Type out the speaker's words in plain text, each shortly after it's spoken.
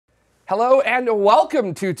Hello and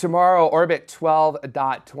welcome to Tomorrow Orbit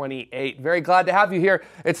 12.28. Very glad to have you here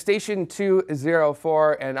at Station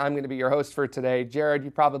 204, and I'm going to be your host for today. Jared,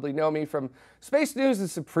 you probably know me from Space News and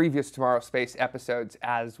some previous Tomorrow Space episodes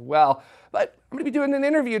as well. But I'm going to be doing an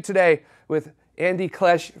interview today with Andy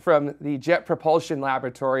Klesh from the Jet Propulsion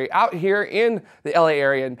Laboratory out here in the LA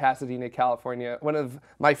area in Pasadena, California. One of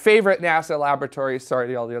my favorite NASA laboratories. Sorry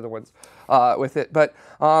to all the other ones with it. But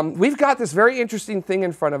we've got this very interesting thing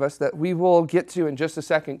in front of us that we will get to in just a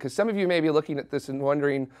second, because some of you may be looking at this and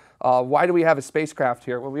wondering, why do we have a spacecraft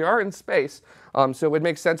here? Well, we are in space, so it would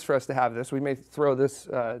make sense for us to have this. We may throw this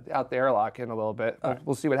out the airlock in a little bit.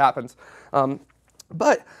 We'll see what happens.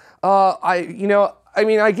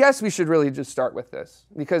 I guess we should really just start with this,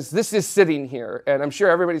 because this is sitting here, and I'm sure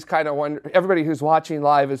everybody's everybody who's watching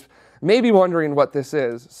live is maybe wondering what this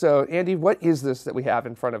is. So, Andy, what is this that we have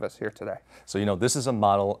in front of us here today? So, this is a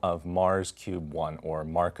model of Mars Cube 1, or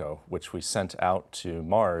MARCO, which we sent out to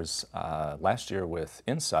Mars last year with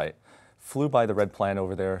InSight. Flew by the red planet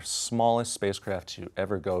over there, smallest spacecraft to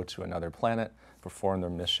ever go to another planet, performed their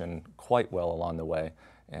mission quite well along the way,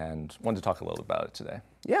 and wanted to talk a little about it today.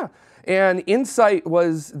 Yeah, and InSight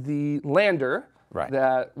was the lander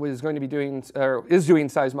that was going to be doing, or is doing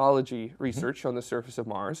seismology research on the surface of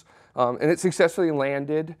Mars, and it successfully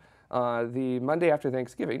landed the Monday after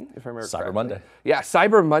Thanksgiving, if I remember correctly. Cyber Monday. Yeah,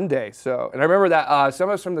 Cyber Monday. So, and I remember that some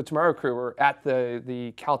of us from the TMRO crew were at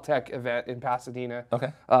the Caltech event in Pasadena.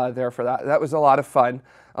 Okay. There for that. That was a lot of fun,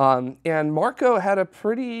 and Marco had a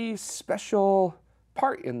pretty special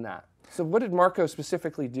part in that. So what did Marco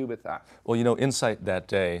specifically do with that? Well, InSight that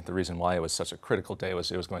day, the reason why it was such a critical day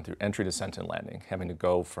was it was going through entry, descent, and landing, having to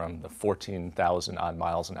go from the 14,000 odd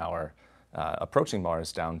miles an hour approaching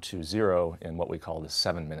Mars down to zero in what we call the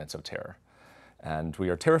 7 minutes of terror. And we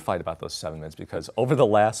are terrified about those 7 minutes because over the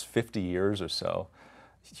last 50 years or so,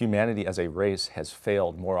 humanity as a race has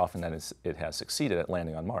failed more often than it has succeeded at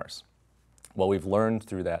landing on Mars. Well, we've learned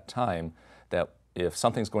through that time that if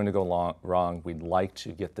something's going to go wrong, we'd like to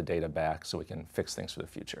get the data back so we can fix things for the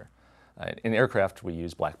future. In aircraft, we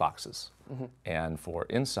use black boxes. Mm-hmm. And for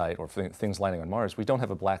InSight, or for things landing on Mars, we don't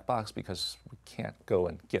have a black box because we can't go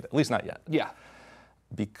and get it, at least not yet. Yeah.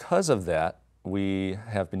 Because of that, we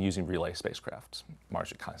have been using relay spacecraft,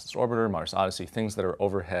 Mars Reconnaissance Orbiter, Mars Odyssey, things that are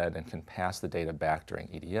overhead and can pass the data back during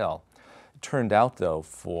EDL. It turned out, though,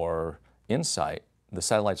 for InSight, the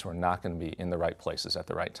satellites were not going to be in the right places at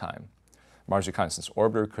the right time. Mars Reconnaissance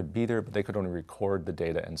Orbiter could be there, but they could only record the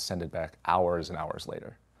data and send it back hours and hours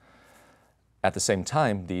later. At the same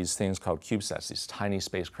time, these things called CubeSats, these tiny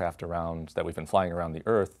spacecraft that we've been flying around the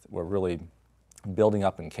Earth, were really building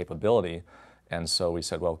up in capability. And so we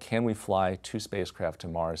said, well, can we fly 2 spacecraft to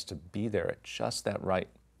Mars to be there at just that right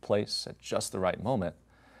place, at just the right moment,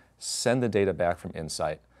 send the data back from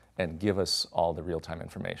InSight, and give us all the real-time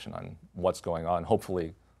information on what's going on.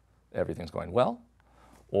 Hopefully everything's going well.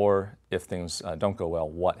 Or if things don't go well,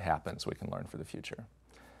 what happens we can learn for the future.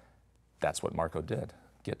 That's what Marco did,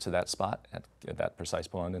 get to that spot at that precise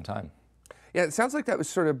moment in time. Yeah, it sounds like that was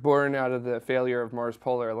sort of born out of the failure of Mars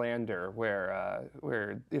Polar Lander, where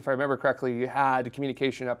if I remember correctly, you had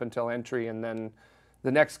communication up until entry, and then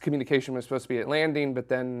the next communication was supposed to be at landing, but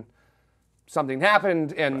then something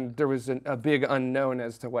happened, and there was a big unknown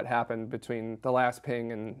as to what happened between the last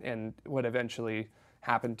ping and what eventually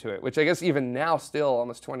happened to it, which I guess even now, still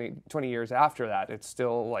almost 20 years after that, it's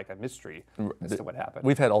still like a mystery as to what happened.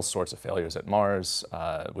 We've had all sorts of failures at Mars.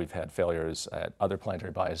 We've had failures at other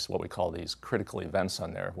planetary bodies, what we call these critical events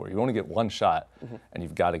on there, where you only get one shot, mm-hmm. and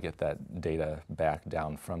you've got to get that data back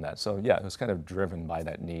down from that. So yeah, it was kind of driven by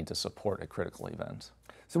that need to support a critical event.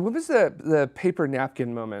 So what was the paper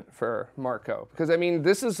napkin moment for Marco? Because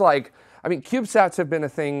this is like, CubeSats have been a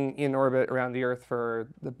thing in orbit around the Earth for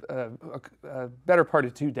a better part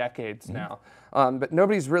of 2 decades mm-hmm. now. But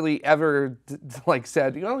nobody's really ever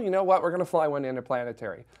said, you know what, we're going to fly one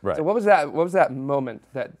interplanetary. Right. So what was that moment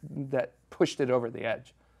that pushed it over the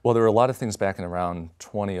edge? Well, there were a lot of things back in around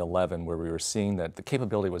 2011 where we were seeing that the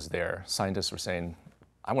capability was there. Scientists were saying,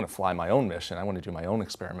 I want to fly my own mission. I want to do my own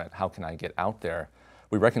experiment. How can I get out there?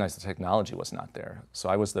 We recognized the technology was not there. So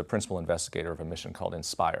I was the principal investigator of a mission called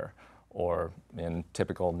INSPIRE, or in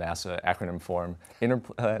typical NASA acronym form,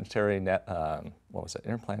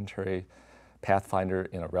 Interplanetary Pathfinder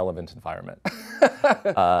in a Relevant Environment.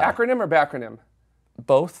 Acronym or backronym?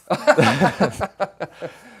 Both.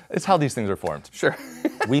 It's how these things are formed. Sure.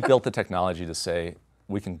 We built the technology to say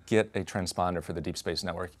we can get a transponder for the Deep Space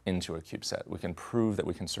Network into a CubeSat. We can prove that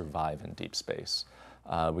we can survive in deep space.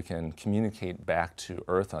 We can communicate back to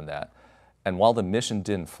Earth on that. And while the mission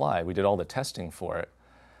didn't fly, we did all the testing for it.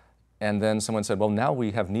 And then someone said, well, now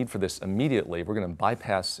we have need for this immediately. We're going to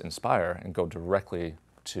bypass Inspire and go directly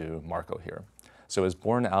to Marco here. So it was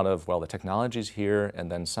born out of, well, the technology's here,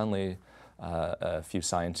 and then suddenly a few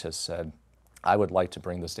scientists said, I would like to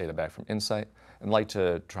bring this data back from InSight and like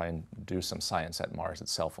to try and do some science at Mars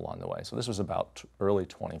itself along the way. So this was about early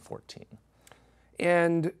 2014.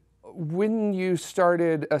 And when you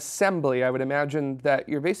started assembly, I would imagine that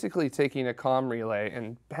you're basically taking a comm relay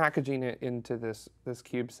and packaging it into this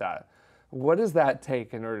CubeSat. What does that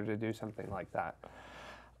take in order to do something like that?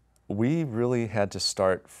 We really had to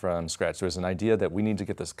start from scratch. There was an idea that we need to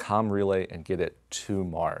get this comm relay and get it to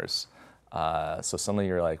Mars. So suddenly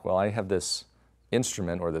you're like, well, I have this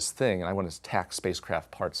instrument or this thing, and I want to tack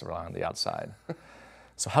spacecraft parts around the outside.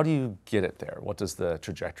 So how do you get it there? What does the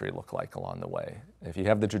trajectory look like along the way? If you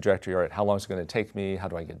have the trajectory, all right, how long is it going to take me? How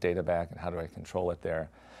do I get data back, and how do I control it there?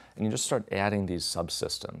 And you just start adding these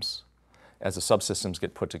subsystems. As the subsystems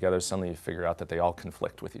get put together, suddenly you figure out that they all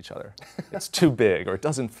conflict with each other. It's too big, or it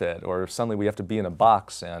doesn't fit, or suddenly we have to be in a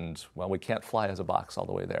box, and, well, we can't fly as a box all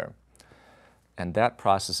the way there. And that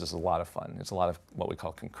process is a lot of fun. It's a lot of what we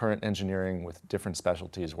call concurrent engineering with different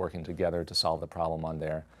specialties working together to solve the problem on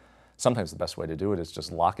there. Sometimes the best way to do it is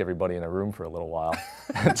just lock everybody in a room for a little while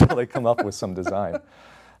until they come up with some design.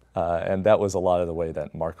 And that was a lot of the way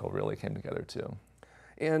that Marco really came together too.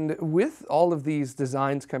 And with all of these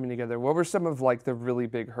designs coming together, what were some of like the really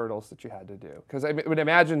big hurdles that you had to do? Because I would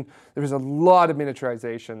imagine there was a lot of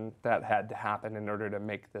miniaturization that had to happen in order to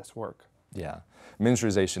make this work. Yeah,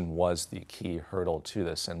 miniaturization was the key hurdle to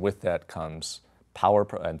this, and with that comes power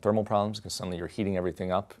and thermal problems, because suddenly you're heating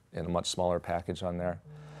everything up in a much smaller package on there.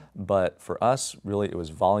 But for us, really, it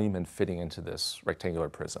was volume and fitting into this rectangular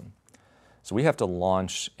prism. So we have to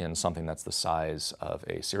launch in something that's the size of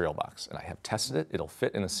a cereal box, and I have tested it. It'll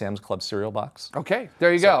fit in a Sam's Club cereal box. Okay,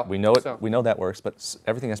 there you go. We know it. We know that works, but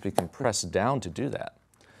everything has to be compressed down to do that.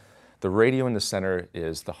 The radio in the center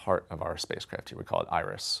is the heart of our spacecraft here. We call it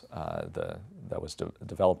Iris, that was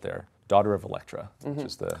developed there. Daughter of Electra, which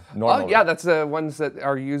is the normal. Oh, yeah, that's the ones that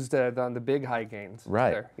are used on the big high gains.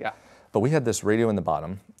 Right. There. Yeah. But we had this radio in the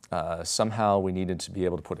bottom. Somehow we needed to be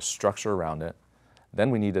able to put a structure around it. Then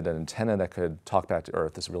we needed an antenna that could talk back to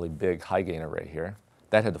Earth, this really big high gain array here.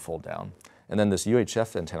 That had to fold down. And then this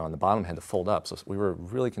UHF antenna on the bottom had to fold up. So we were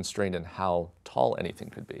really constrained in how tall anything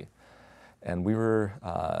could be. And we were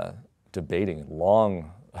debating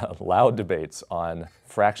long, loud debates on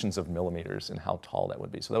fractions of millimeters and how tall that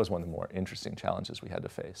would be. So that was one of the more interesting challenges we had to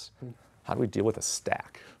face. How do we deal with a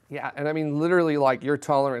stack? Yeah, and I mean, literally, like, your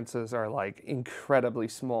tolerances are, like, incredibly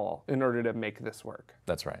small in order to make this work.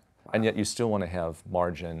 That's right. Wow. And yet you still want to have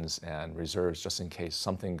margins and reserves just in case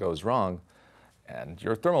something goes wrong and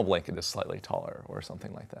your thermal blanket is slightly taller or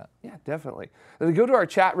something like that. Yeah, definitely. To go to our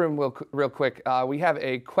chat room real quick, we have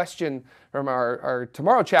a question from our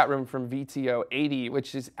tomorrow chat room from VTO80,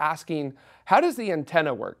 which is asking, how does the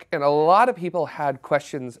antenna work? And a lot of people had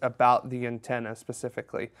questions about the antenna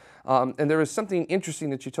specifically. And there was something interesting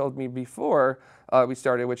that you told me before we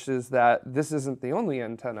started, which is that this isn't the only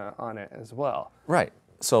antenna on it as well. Right.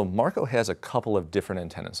 So Marco has a couple of different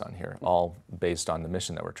antennas on here, all based on the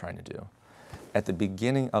mission that we're trying to do. At the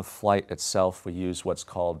beginning of flight itself, we use what's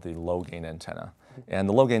called the low gain antenna. And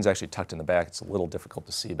the low gain is actually tucked in the back. It's a little difficult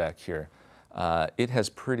to see back here. It has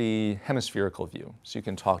pretty hemispherical view, so you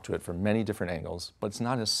can talk to it from many different angles, but it's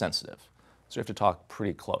not as sensitive. So you have to talk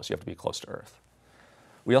pretty close. You have to be close to Earth.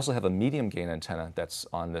 We also have a medium gain antenna that's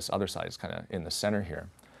on this other side. It's kind of in the center here.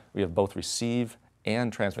 We have both receive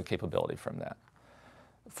and transmit capability from that.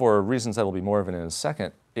 For reasons that will be more of in a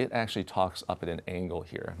second, it actually talks up at an angle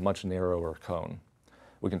here, much narrower cone.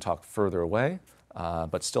 We can talk further away,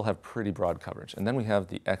 but still have pretty broad coverage. And then we have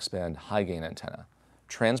the X-band high gain antenna.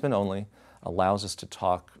 Transmit only, allows us to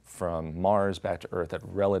talk from Mars back to Earth at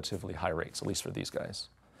relatively high rates, at least for these guys.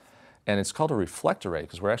 And it's called a reflect array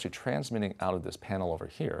because we're actually transmitting out of this panel over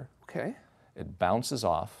here. Okay. It bounces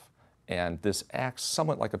off, and this acts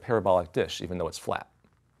somewhat like a parabolic dish, even though it's flat.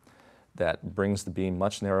 That brings the beam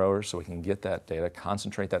much narrower so we can get that data,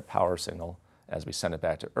 concentrate that power signal as we send it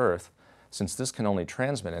back to Earth. Since this can only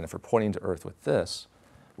transmit, and if we're pointing to Earth with this,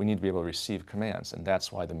 we need to be able to receive commands, and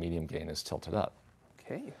that's why the medium gain is tilted up.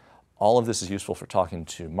 Okay. All of this is useful for talking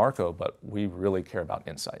to Marco, but we really care about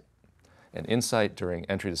InSight. And InSight during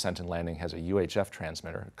entry, descent, and landing has a UHF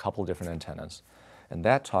transmitter, a couple different antennas, and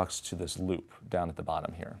that talks to this loop down at the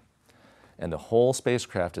bottom here. And the whole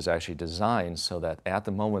spacecraft is actually designed so that at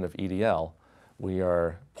the moment of EDL, we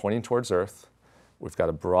are pointing towards Earth, we've got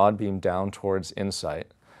a broad beam down towards InSight,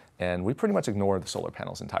 and we pretty much ignore the solar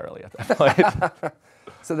panels entirely at that point.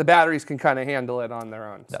 So the batteries can kind of handle it on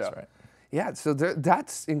their own. That's right. Yeah, so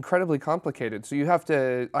that's incredibly complicated. So you have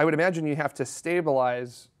to, I would imagine you have to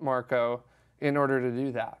stabilize Marco in order to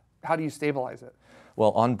do that. How do you stabilize it?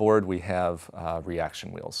 Well, on board we have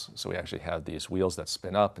reaction wheels. So we actually have these wheels that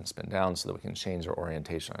spin up and spin down so that we can change our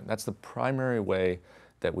orientation. And that's the primary way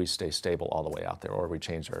that we stay stable all the way out there, or we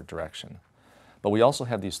change our direction. But we also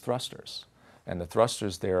have these thrusters. And the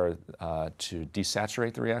thrusters there are to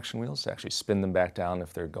desaturate the reaction wheels, to actually spin them back down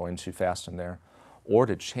if they're going too fast in there, or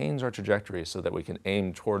to change our trajectory so that we can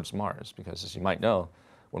aim towards Mars. Because as you might know,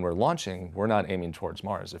 when we're launching, we're not aiming towards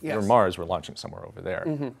Mars. If we're Mars, we're launching somewhere over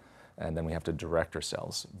there. And then we have to direct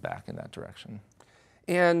ourselves back in that direction.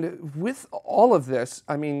 And with all of this,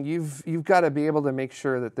 I mean, you've got to be able to make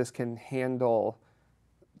sure that this can handle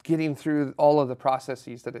getting through all of the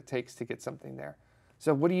processes that it takes to get something there.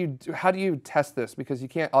 So what do you do? How do you test this? Because you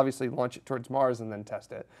can't obviously launch it towards Mars and then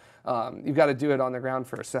test it. You've got to do it on the ground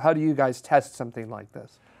first. So how do you guys test something like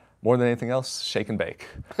this? More than anything else, shake and bake.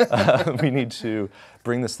 We need to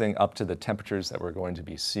bring this thing up to the temperatures that we're going to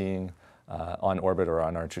be seeing on orbit or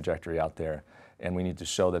on our trajectory out there. And we need to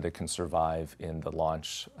show that it can survive in the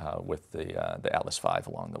launch with the Atlas V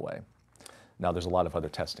along the way. Now, there's a lot of other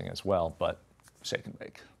testing as well, but shake and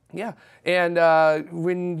bake. Yeah, and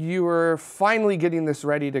when you were finally getting this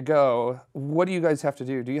ready to go, what do you guys have to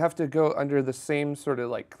do? Do you have to go under the same sort of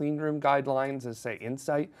like clean room guidelines as, say,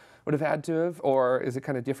 InSight would have had to have, or is it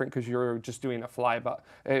kind of different because you're just doing a flyby?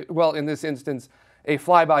 Well, in this instance, a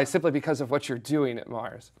flyby simply because of what you're doing at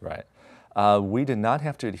Mars. Right. We did not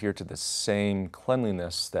have to adhere to the same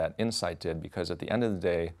cleanliness that InSight did because at the end of the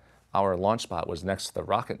day, our launch spot was next to the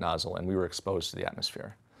rocket nozzle and we were exposed to the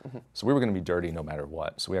atmosphere. So we were going to be dirty no matter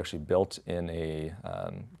what. So we actually built in a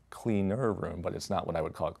cleaner room, but it's not what I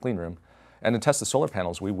would call a clean room. And to test the solar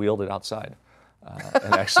panels, we wheeled it outside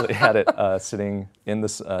and actually had it sitting in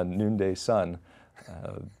this noonday sun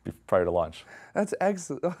prior to launch. That's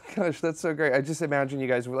excellent. Oh gosh, that's so great. I just imagine you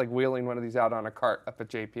guys were like wheeling one of these out on a cart up at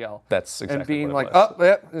JPL. That's exactly and being what like, it was. oh,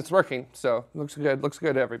 yeah, it's working. So looks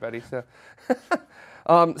good, everybody.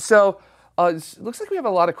 So, it looks like we have a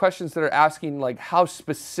lot of questions that are asking like how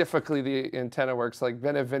specifically the antenna works, like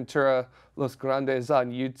Benaventura Los Grandes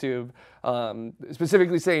on YouTube,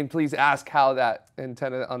 specifically saying, please ask how that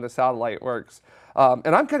antenna on the satellite works.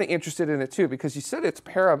 And I'm kind of interested in it too, because you said it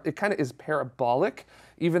kind of is parabolic,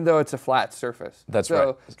 even though it's a flat surface. That's right.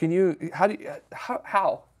 So can you,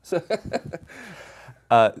 how? So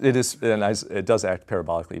It is, and it does act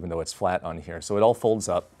parabolically, even though it's flat on here. So it all folds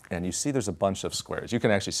up, and you see there's a bunch of squares. You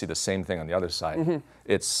can actually see the same thing on the other side.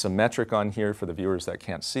 It's symmetric on here for the viewers that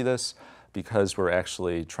can't see this, because we're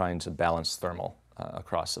actually trying to balance thermal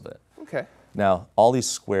across of it. Okay. Now, all these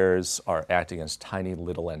squares are acting as tiny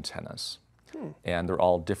little antennas, and they're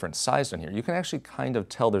all different sized on here. You can actually kind of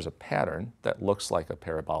tell there's a pattern that looks like a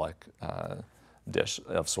parabolic dish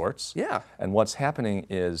of sorts. Yeah. And what's happening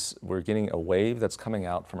is we're getting a wave that's coming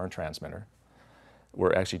out from our transmitter.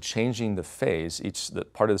 We're actually changing the phase.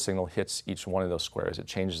 Part of the signal hits each one of those squares. It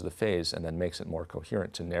changes the phase and then makes it more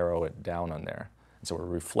coherent to narrow it down on there. And so we're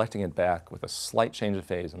reflecting it back with a slight change of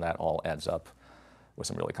phase, and that all adds up with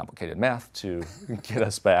some really complicated math to get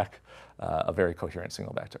us back a very coherent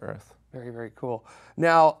signal back to Earth. Very, very cool.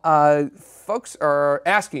 Now, folks are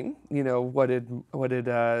asking, you know, what did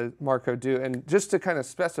Marco do? And just to kind of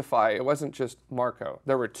specify, it wasn't just Marco.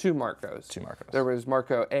 There were two Marcos. Two Marcos. There was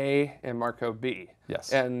Marco A and Marco B.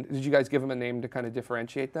 Yes. And did you guys give them a name to kind of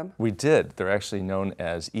differentiate them? We did. They're actually known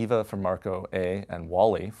as Eva for Marco A and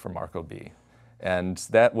Wally for Marco B. And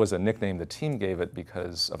that was a nickname the team gave it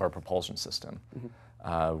because of our propulsion system.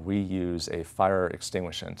 We use a fire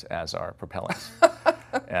extinguishant as our propellant.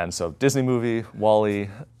 And so Disney movie, Wally,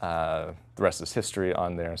 the rest is history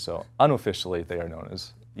on there. So unofficially, they are known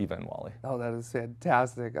as Eva and Wally. Oh, that is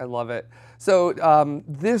fantastic. I love it. So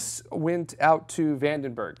this went out to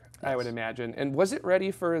Vandenberg, I would imagine. And was it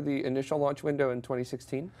ready for the initial launch window in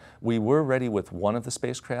 2016? We were ready with one of the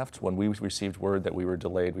spacecraft. When we received word that we were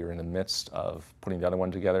delayed, we were in the midst of putting the other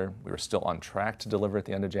one together. We were still on track to deliver at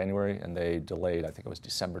the end of January, and they delayed, I think it was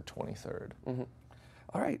December 23rd.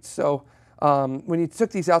 All right. So when you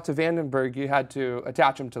took these out to Vandenberg, you had to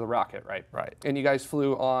attach them to the rocket, right? Right. And you guys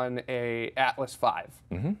flew on a Atlas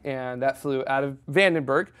V, and that flew out of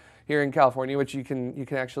Vandenberg here in California, which you can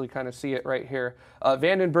actually kind of see it right here.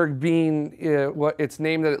 Vandenberg being what its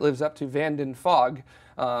name that it lives up to, Vanden Fog,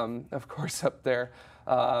 of course, up there.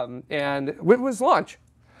 And when was launch?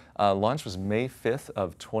 Launch was May 5th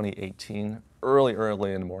of 2018, early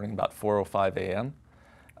in the morning, about 4:05 a.m.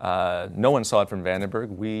 No one saw it from Vandenberg.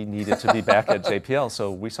 We needed to be back at JPL,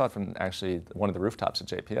 so we saw it from actually one of the rooftops at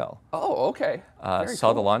JPL. Oh, okay.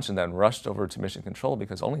 Saw the launch and then rushed over to Mission Control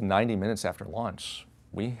because only 90 minutes after launch,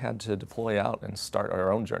 we had to deploy out and start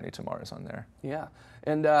our own journey to Mars on there. Yeah,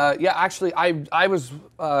 and yeah, actually, I was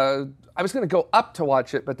going to go up to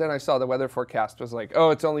watch it, but then I saw the weather forecast was like, oh,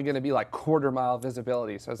 it's only going to be like quarter-mile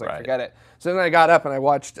visibility, so I was like, forget it. So then I got up and I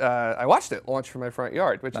watched it launch from my front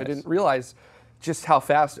yard, which I didn't realize just how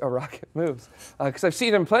fast a rocket moves, because I've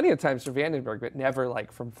seen him plenty of times from Vandenberg, but never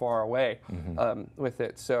like from far away with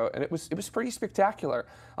it. So, and it was pretty spectacular.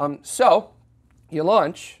 So you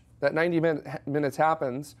launch, that 90 minutes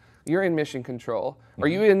happens. You're in mission control. Are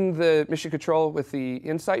you in the mission control with the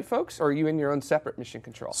InSight folks, or are you in your own separate mission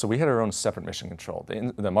control? So we had our own separate mission control.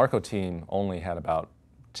 The Marco team only had about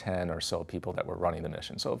 10 or so people that were running the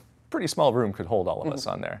mission, so a pretty small room could hold all of us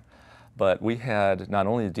on there. But we had not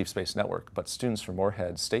only the Deep Space Network, but students from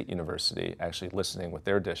Moorhead State University actually listening with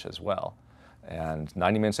their dish as well. And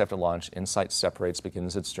 90 minutes after launch, InSight separates,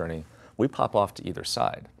 begins its journey. We pop off to either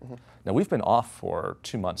side. Now, we've been off for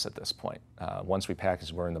 2 months at this point. Once we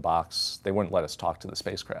packaged, we're in the box, they wouldn't let us talk to the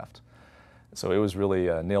spacecraft. So it was really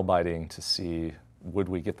nail-biting to see, would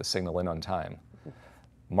we get the signal in on time?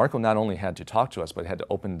 Marco not only had to talk to us, but had to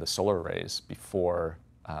open the solar arrays before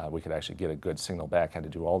we could actually get a good signal back, had to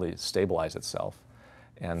do all the stabilize itself.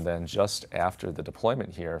 And then just after the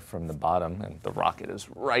deployment here from the bottom, and the rocket is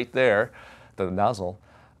right there, the nozzle,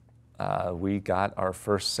 we got our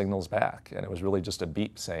first signals back. And it was really just a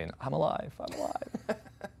beep saying, I'm alive, I'm alive.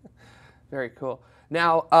 Very cool.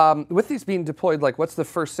 Now, with these being deployed, like, what's the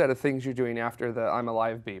first set of things you're doing after the I'm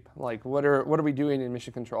alive beep? Like, what are we doing in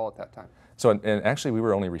mission control at that time? So, and actually, we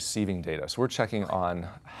were only receiving data. So we're checking on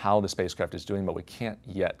how the spacecraft is doing, but we can't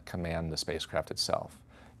yet command the spacecraft itself.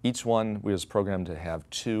 Each one was programmed to have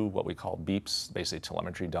 2 what we call beeps, basically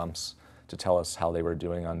telemetry dumps, to tell us how they were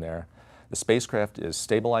doing on there. The spacecraft is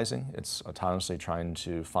stabilizing. It's autonomously trying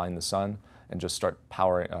to find the sun and just start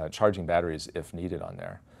charging batteries if needed on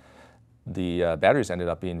there. The batteries ended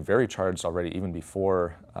up being very charged already even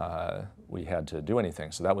before we had to do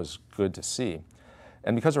anything, so that was good to see.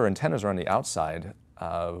 And because our antennas are on the outside,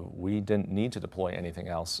 we didn't need to deploy anything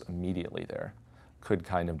else immediately there. Could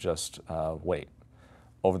kind of just wait.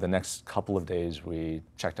 Over the next couple of days, we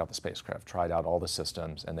checked out the spacecraft, tried out all the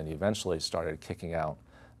systems, and then eventually started kicking out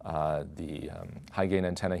the high gain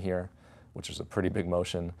antenna here, which is a pretty big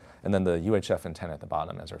motion, and then the UHF antenna at the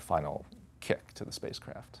bottom as our final kick to the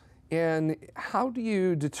spacecraft. And how do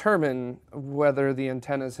you determine whether the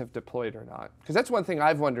antennas have deployed or not? Because that's one thing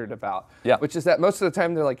I've wondered about, which is that most of the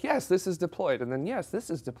time they're like, yes, this is deployed, and then yes, this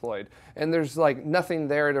is deployed. And there's like nothing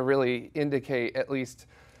there to really indicate, at least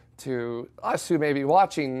to us who may be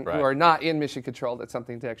watching, who are not in mission control, that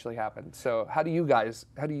something's actually happened. So how do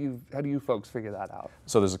you folks figure that out?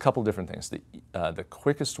 So there's a couple different things. The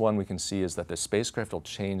quickest one we can see is that the spacecraft will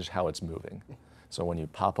change how it's moving. So when you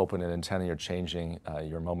pop open an antenna, you're changing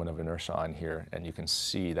your moment of inertia on here, and you can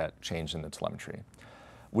see that change in the telemetry.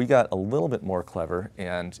 We got a little bit more clever,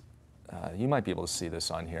 and you might be able to see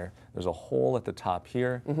this on here. There's a hole at the top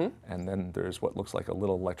here, and then there's what looks like a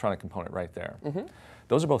little electronic component right there.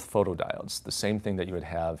 Those are both photodiodes, the same thing that you would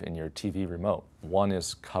have in your TV remote. One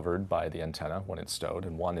is covered by the antenna when it's stowed,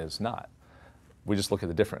 and one is not. We just look at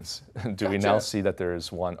the difference. Do we now see that there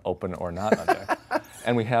is one open or not on there?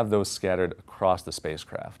 And we have those scattered across the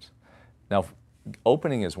spacecraft. Now,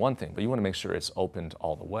 opening is one thing, but you want to make sure it's opened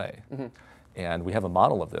all the way. And we have a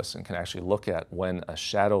model of this and can actually look at when a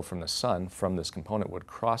shadow from the sun from this component would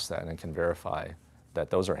cross that and can verify that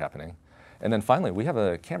those are happening. And then finally, we have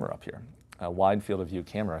a camera up here, a wide field of view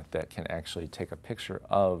camera that can actually take a picture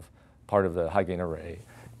of part of the high gain array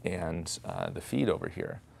and the feed over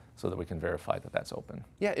here, so that we can verify that that's open.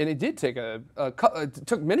 Yeah, and it did take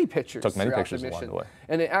took many pictures. Took many throughout pictures the mission. along the way.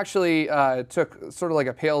 And it actually took sort of like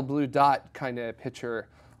a pale blue dot kind of picture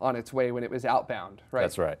on its way when it was outbound, right?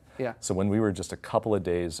 That's right. Yeah. So when we were just a couple of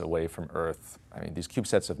days away from Earth, I mean, these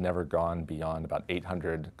CubeSats have never gone beyond about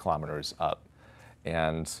 800 kilometers up.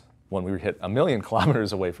 And when we hit 1,000,000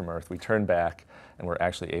 kilometers away from Earth, we turned back and were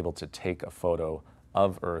actually able to take a photo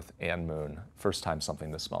of Earth and Moon. First time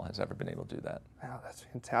something this small has ever been able to do that. Wow, that's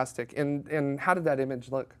fantastic. And how did that image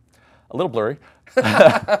look? A little blurry.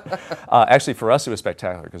 Actually, for us, it was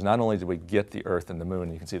spectacular because not only did we get the Earth and the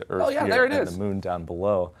Moon, you can see the Earth here and the Moon down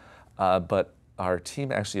below, but our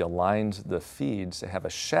team actually aligned the feeds to have a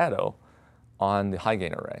shadow on the high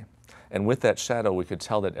gain array. And with that shadow, we could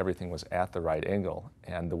tell that everything was at the right angle.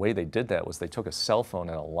 And the way they did that was they took a cell phone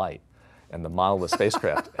and a light and the model of the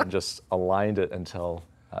spacecraft and just aligned it until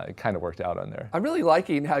it kind of worked out on there. I'm really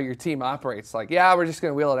liking how your team operates. Like, yeah, we're just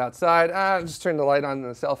going to wheel it outside. Just turn the light on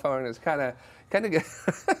the cell phone. It's kind of good.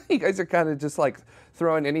 You guys are kind of just like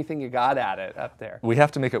throwing anything you got at it up there. We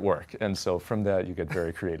have to make it work, and so from that you get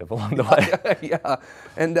very creative along the way. Yeah,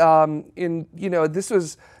 and this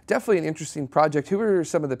was definitely an interesting project. Who were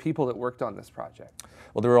some of the people that worked on this project?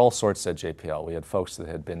 Well, there were all sorts at JPL. We had folks that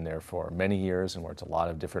had been there for many years and worked a lot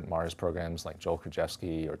of different Mars programs like Joel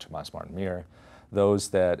Krajewski or Tomas Martin-Mir. Those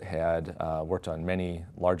that had worked on many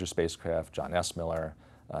larger spacecraft, John S. Miller,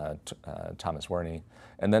 Thomas Werney,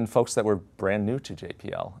 and then folks that were brand new to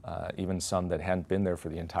JPL, even some that hadn't been there for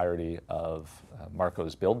the entirety of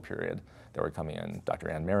Marco's build period that were coming in, Dr.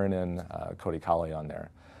 Ann Marinin, Cody Colley on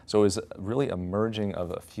there. So it was really a merging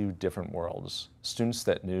of a few different worlds. Students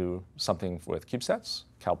that knew something with CubeSats,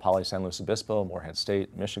 Cal Poly San Luis Obispo, Morehead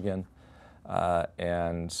State, Michigan,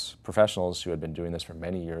 and professionals who had been doing this for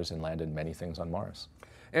many years and landed many things on Mars.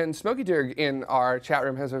 And Smokey Dirg in our chat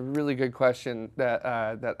room has a really good question that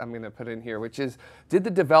I'm going to put in here, which is, did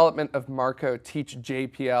the development of Marco teach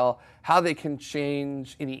JPL how they can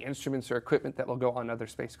change any instruments or equipment that will go on other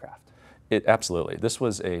spacecraft? Absolutely. This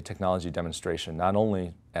was a technology demonstration, not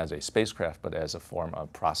only as a spacecraft, but as a form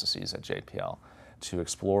of processes at JPL to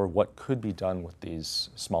explore what could be done with these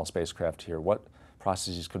small spacecraft here. What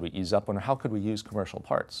processes could we ease up on, or how could we use commercial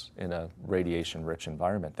parts in a radiation-rich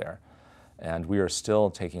environment there? And we are still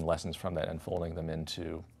taking lessons from that and folding them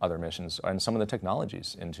into other missions and some of the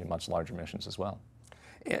technologies into much larger missions as well.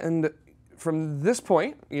 And from this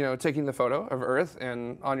point, taking the photo of Earth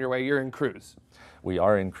and on your way, you're in cruise. We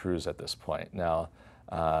are in cruise at this point. Now,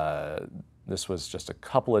 this was just a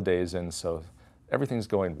couple of days in, so everything's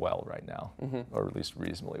going well right now, or at least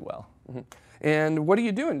reasonably well. And what are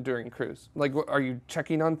you doing during cruise? Like, are you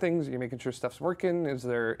checking on things? Are you making sure stuff's working? Is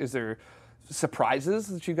there surprises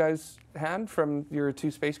that you guys had from your two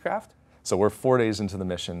spacecraft? So we're 4 days into the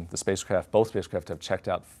mission. Both spacecraft have checked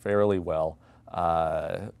out fairly well.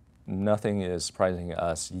 Nothing is surprising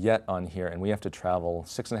us yet on here, and we have to travel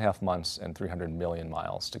 6.5 months and 300 million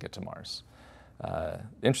miles to get to Mars. The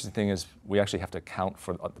interesting thing is we actually have to account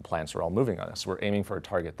for the planets are all moving on us. We're aiming for a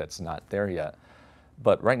target that's not there yet.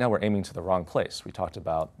 But right now we're aiming to the wrong place. We talked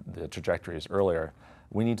about the trajectories earlier.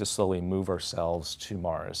 We need to slowly move ourselves to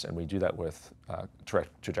Mars, and we do that with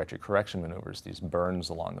trajectory correction maneuvers, these burns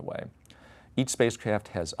along the way. Each spacecraft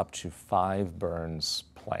has up to 5 burns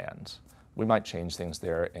planned. We might change things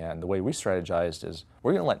there, and the way we strategized is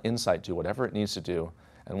we're going to let InSight do whatever it needs to do,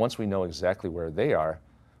 and once we know exactly where they are,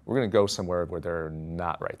 we're going to go somewhere where they're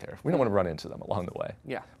not right there. We don't want to run into them along the way.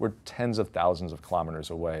 Yeah. We're tens of thousands of kilometers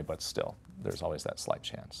away, but still, there's always that slight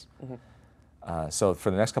chance. So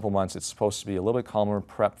for the next couple months, it's supposed to be a little bit calmer,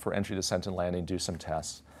 prep for entry, descent, and landing, do some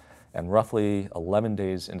tests. And roughly 11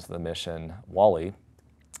 days into the mission, Wally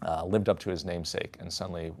lived up to his namesake and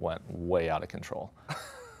suddenly went way out of control.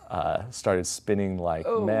 Started spinning like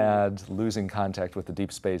mad, losing contact with the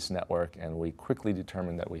Deep Space Network, and we quickly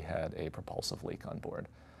determined that we had a propulsive leak on board.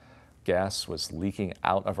 Gas was leaking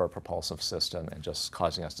out of our propulsive system and just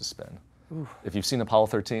causing us to spin. Oof. If you've seen Apollo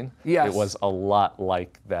 13, yes. It was a lot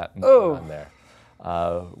like that moment on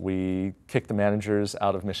there. We kicked the managers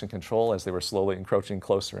out of mission control as they were slowly encroaching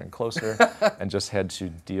closer and closer and just had to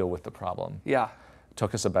deal with the problem. Yeah. It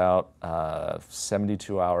took us about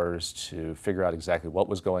 72 hours to figure out exactly what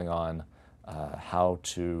was going on, how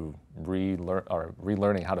to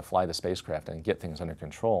relearning how to fly the spacecraft and get things under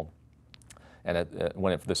control. And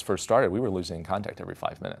when this first started, we were losing contact every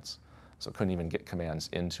 5 minutes. So couldn't even get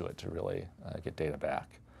commands into it to really get data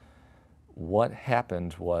back. What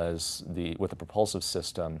happened was with the propulsive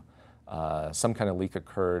system, some kind of leak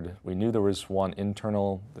occurred. We knew there was one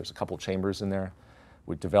internal, there's a couple chambers in there.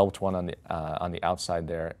 We developed one on the outside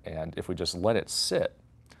there, and if we just let it sit,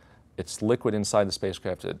 it's liquid inside the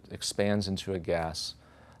spacecraft, it expands into a gas.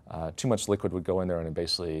 Too much liquid would go in there and it'd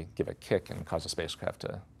basically give a kick and cause the spacecraft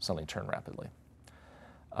to suddenly turn rapidly.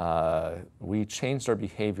 We changed our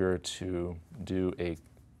behavior to do a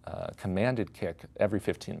commanded kick every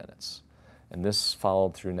 15 minutes. And this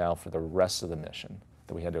followed through now for the rest of the mission,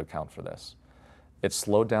 that we had to account for this. It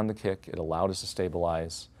slowed down the kick, it allowed us to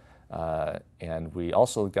stabilize, and we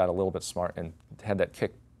also got a little bit smart and had that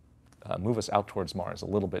kick move us out towards Mars a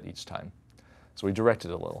little bit each time. So we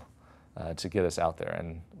directed a little to get us out there.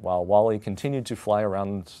 And while Wally continued to fly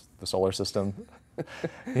around the solar system,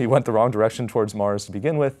 he went the wrong direction towards Mars to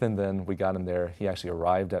begin with, and then we got him there. He actually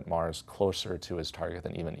arrived at Mars closer to his target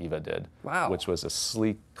than even Eva did. Wow. Which was a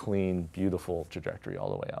sleek, clean, beautiful trajectory all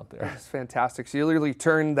the way out there. That's fantastic. So you literally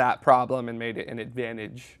turned that problem and made it an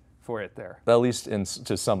advantage for it there. At least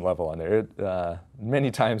to some level on there. Many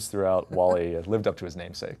times throughout, Wally lived up to his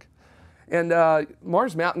namesake. And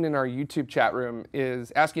Mars Mountain in our YouTube chat room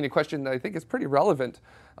is asking a question that I think is pretty relevant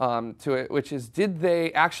to it, which is, did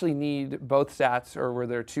they actually need both sats, or were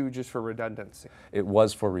there two just for redundancy? It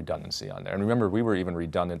was for redundancy on there. And remember, we were even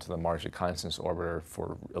redundant to the Mars Reconnaissance Orbiter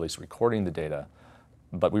for at least recording the data,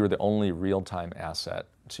 but we were the only real-time asset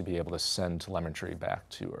to be able to send telemetry back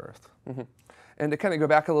to Earth. Mm-hmm. And to kind of go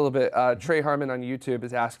back a little bit, Trey Harmon on YouTube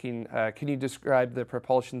is asking, can you describe the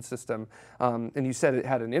propulsion system? And you said it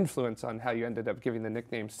had an influence on how you ended up giving the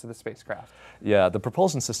nicknames to the spacecraft. Yeah, the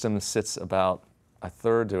propulsion system sits about a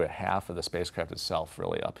third to a half of the spacecraft itself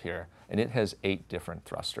really up here, and it has 8 different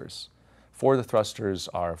thrusters. 4 of the thrusters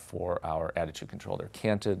are for our attitude control. They're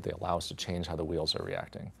canted, they allow us to change how the wheels are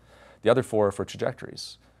reacting. The other 4 are for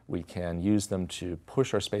trajectories. We can use them to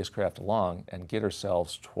push our spacecraft along and get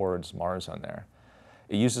ourselves towards Mars on there.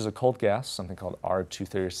 It uses a cold gas, something called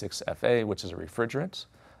R236FA, which is a refrigerant.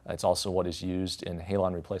 It's also what is used in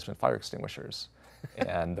halon replacement fire extinguishers.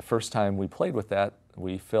 And the first time we played with that,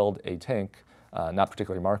 we filled a tank, not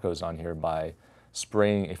particularly Marco's on here, by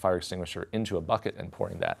spraying a fire extinguisher into a bucket and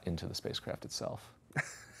pouring that into the spacecraft itself.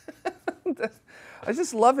 I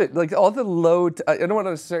just love it. Like all the I don't want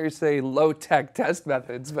to necessarily say low-tech test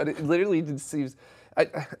methods, but it literally just seems,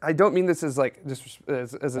 I don't mean this as like just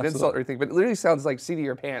as an insult or anything, but it literally sounds like seat of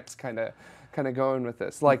your pants kind of going with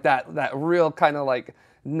this. Like that real kind of like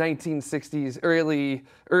 1960s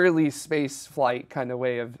early space flight kind of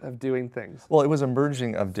way of doing things. Well, it was a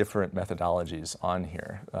merging of different methodologies on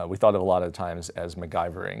here. We thought of a lot of times as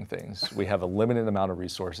MacGyvering things. We have a limited amount of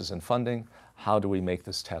resources and funding. How do we make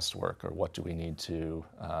this test work, or what do we need to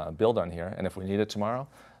build on here? And if we need it tomorrow,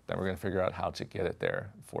 then we're going to figure out how to get it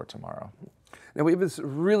there for tomorrow. Now we have this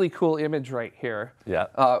really cool image right here,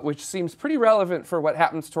 yeah, which seems pretty relevant for what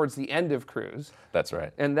happens towards the end of cruise. That's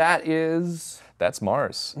right. And that is? That's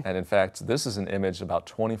Mars. And in fact, this is an image about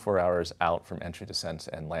 24 hours out from entry, descent,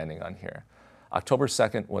 and landing on here. October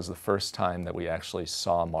 2nd was the first time that we actually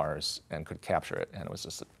saw Mars and could capture it, and it was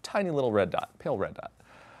just a tiny little red dot, pale red dot.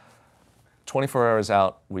 24 hours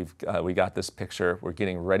out, we got this picture. We're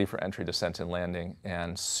getting ready for entry, descent, and landing.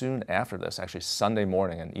 And soon after this, actually Sunday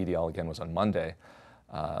morning, and EDL again was on Monday,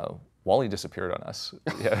 Wally disappeared on us.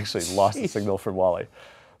 We actually lost the signal from Wally.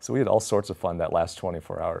 So we had all sorts of fun that last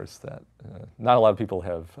 24 hours that not a lot of people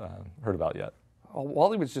have heard about yet. Well,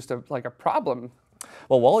 Wally was just like a problem.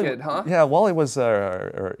 Well, Wally, kid, huh? Yeah, Wally was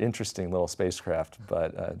our interesting little spacecraft,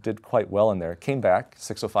 but did quite well in there. Came back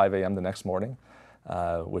 6:05 a.m. the next morning,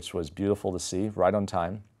 which was beautiful to see, right on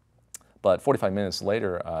time. But 45 minutes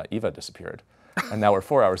later, Eva disappeared, and now we're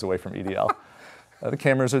 4 hours away from EDL. The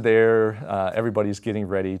cameras are there. Everybody's getting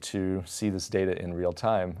ready to see this data in real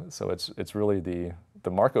time. So it's really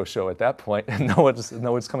the Marco show at that point, and know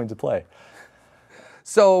what's coming to play.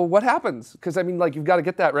 So what happens? Because I mean, like, you've got to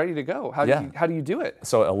get that ready to go. How do you do it?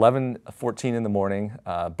 So 11:14 in the morning,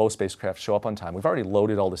 both spacecraft show up on time. We've already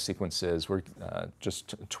loaded all the sequences. We're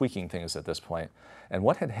just tweaking things at this point. And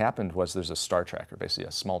what had happened was there's a star tracker, basically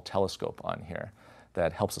a small telescope on here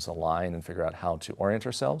that helps us align and figure out how to orient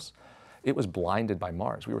ourselves. It was blinded by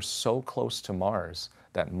Mars. We were so close to Mars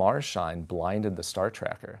that Mars shine blinded the star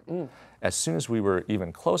tracker. As soon as we were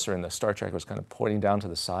even closer and the star tracker was kind of pointing down to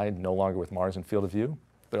the side, no longer with Mars in field of view,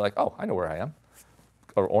 they're like, oh, I know where I am.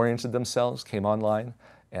 Or oriented themselves, came online,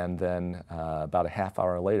 and then about a half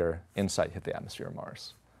hour later, InSight hit the atmosphere of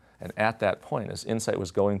Mars. And at that point, as InSight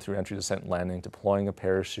was going through entry, descent, and landing, deploying a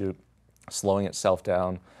parachute, slowing itself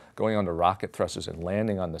down, going onto rocket thrusters and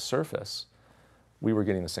landing on the surface, we were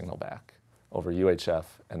getting the signal back over UHF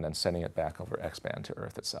and then sending it back over X-band to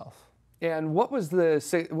Earth itself. And what was the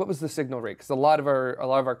signal rate? Because a lot of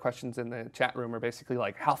our questions in the chat room are basically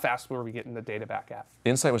like, how fast were we getting the data back at?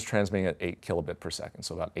 InSight was transmitting at 8 kilobit per second,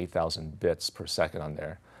 so about 8,000 bits per second on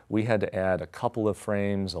there. We had to add a couple of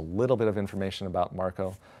frames, a little bit of information about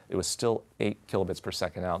Marco. It was still 8 kilobits per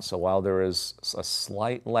second out, so while there is a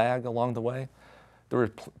slight lag along the way, there were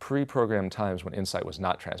pre-programmed times when InSight was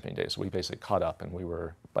not transmitting data, so we basically caught up, and we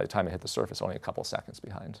were, by the time it hit the surface, only a couple seconds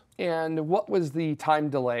behind. And what was the time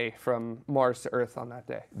delay from Mars to Earth on that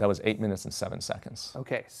day? That was 8 minutes and 7 seconds.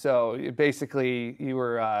 Okay, so basically you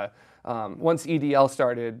were, once EDL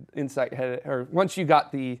started, InSight had, or once you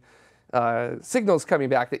got the signals coming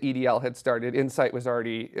back that EDL had started, InSight was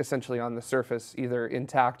already essentially on the surface, either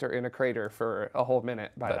intact or in a crater for a whole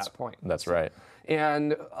minute by that point. That's right.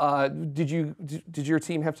 And did your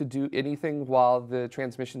team have to do anything while the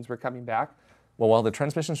transmissions were coming back? Well, while the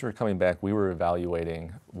transmissions were coming back, we were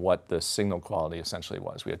evaluating what the signal quality essentially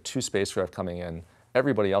was. We had 2 spacecraft coming in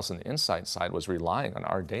everybody else on the InSight side was relying on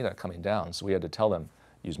our data coming down. So we had to tell them,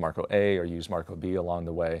 use Marco A or use Marco B along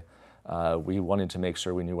the way. We wanted to make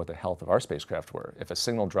sure we knew what the health of our spacecraft were. If a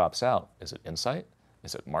signal drops out, is it InSight?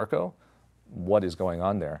 Is it Marco? What is going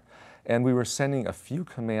on there? And we were sending a few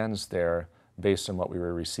commands there based on what we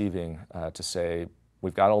were receiving to say,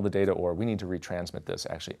 we've got all the data, or we need to retransmit this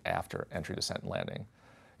actually after entry, descent, and landing.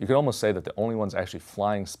 You could almost say that the only ones actually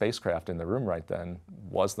flying spacecraft in the room right then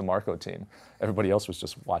was the Marco team. Everybody else was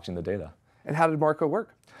just watching the data. And how did Marco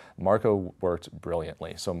work? Marco worked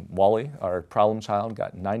brilliantly. So Wally, our problem child,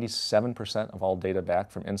 got 97% of all data back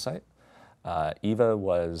from InSight. EVA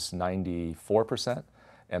was 94%.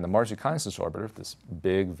 And the Mars Reconnaissance Orbiter, this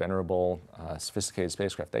big, venerable, sophisticated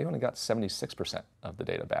spacecraft, they only got 76% of the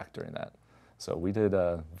data back during that. So we did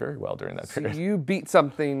very well during that period. So you beat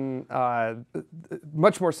something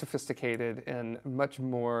much more sophisticated and much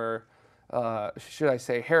more, should I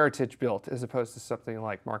say, heritage built, as opposed to something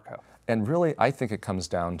like Marco. And really, I think it comes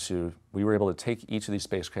down to, we were able to take each of these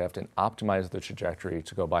spacecraft and optimize the trajectory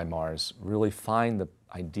to go by Mars, really find the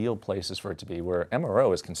ideal places for it to be, where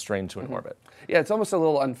MRO is constrained to an orbit. Yeah, it's almost a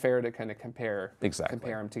little unfair to kind of compare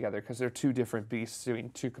them together, because they're two different beasts doing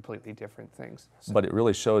two completely different things. So. But it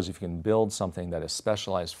really shows if you can build something that is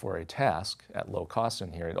specialized for a task at low cost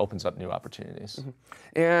in here, it opens up new opportunities.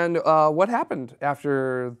 And what happened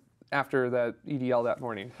after that EDL that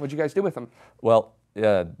morning? What'd you guys do with them? Well,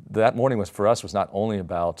 that morning for us was not only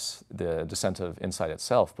about the descent of InSight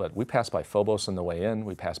itself, but we passed by Phobos on the way in,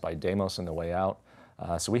 we passed by Deimos on the way out.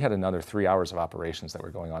 So we had another 3 hours of operations that were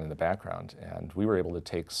going on in the background, and we were able to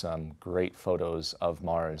take some great photos of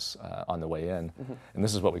Mars on the way in. And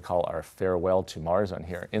this is what we call our farewell to Mars on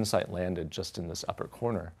here. InSight landed just in this upper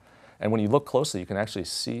corner. And when you look closely, you can actually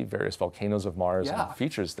see various volcanoes of Mars and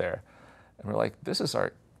features there. And we're like, this is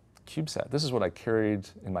our CubeSat. This is what I carried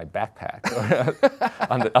in my backpack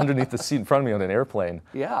underneath the seat in front of me on an airplane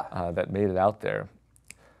that made it out there.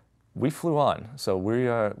 We flew on, so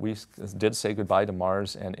we did say goodbye to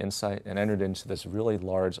Mars and InSight and entered into this really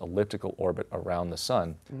large elliptical orbit around the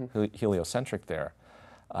sun, heliocentric there,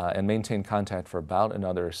 and maintained contact for about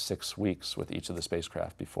another 6 weeks with each of the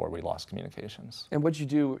spacecraft before we lost communications. And what'd you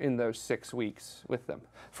do in those 6 weeks with them?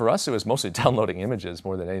 For us, it was mostly downloading images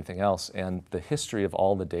more than anything else, and the history of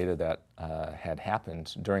all the data that had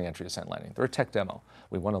happened during entry, descent, landing. They're a tech demo.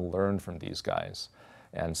 We want to learn from these guys.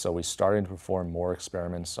 And so we started to perform more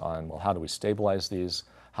experiments on, well, how do we stabilize these?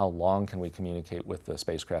 How long can we communicate with the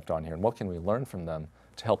spacecraft on here? And what can we learn from them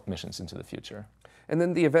to help missions into the future? And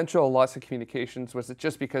then the eventual loss of communications, was it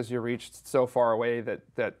just because you reached so far away that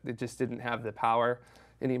it just didn't have the power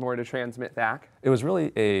anymore to transmit back? It was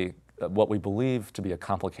really what we believe to be a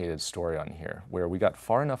complicated story on here, where we got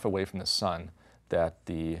far enough away from the sun that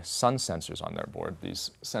the sun sensors on their board,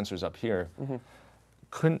 these sensors up here,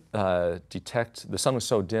 couldn't detect, the sun was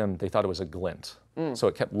so dim, they thought it was a glint. So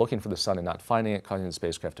it kept looking for the sun and not finding it, causing the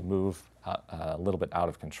spacecraft to move a little bit out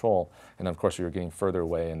of control. And of course, we were getting further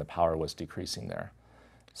away and the power was decreasing there.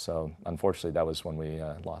 So unfortunately, that was when we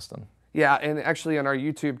lost them. Yeah, and actually in our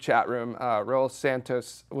YouTube chat room, Raul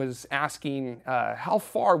Santos was asking how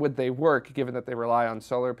far would they work given that they rely on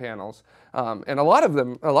solar panels. And a lot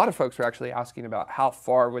of folks were actually asking about how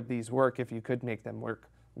far would these work if you could make them work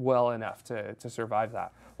well enough to survive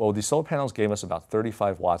that. Well, these solar panels gave us about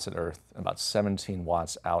 35 watts at Earth, about 17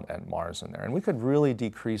 watts out at Mars in there. And we could really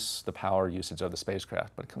decrease the power usage of the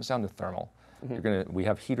spacecraft, but it comes down to thermal. We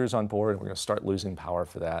have heaters on board, and we're going to start losing power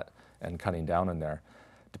for that and cutting down in there.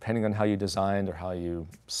 Depending on how you designed or how you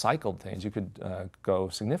cycled things, you could go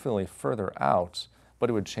significantly further out, but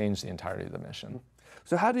it would change the entirety of the mission.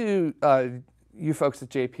 So how do you folks at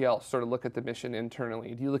JPL sort of look at the mission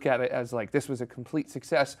internally? Do you look at it as like, this was a complete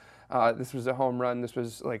success, this was a home run, this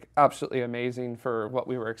was like absolutely amazing for what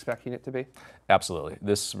we were expecting it to be? Absolutely.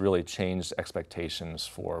 This really changed expectations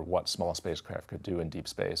for what small spacecraft could do in deep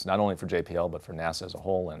space, not only for JPL, but for NASA as a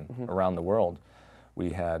whole and around the world.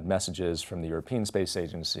 We had messages from the European Space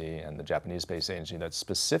Agency and the Japanese Space Agency that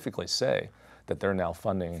specifically say that they're now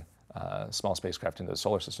funding small spacecraft into the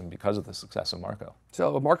solar system because of the success of Marco.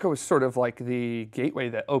 So Marco was sort of like the gateway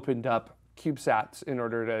that opened up CubeSats in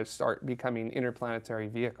order to start becoming interplanetary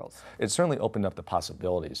vehicles. It certainly opened up the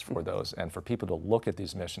possibilities for those and for people to look at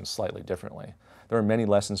these missions slightly differently. There are many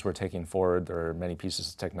lessons we're taking forward, there are many pieces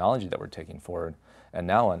of technology that we're taking forward, and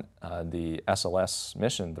now on the SLS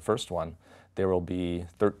mission, the first one, there will be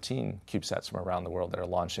 13 CubeSats from around the world that are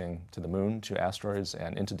launching to the moon, to asteroids,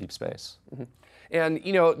 and into deep space. And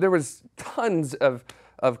you know, there was tons of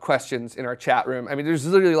questions in our chat room. I mean, there's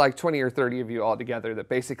literally like 20 or 30 of you all together that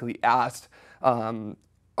basically asked, are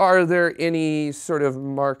are there any sort of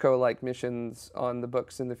Marco-like missions on the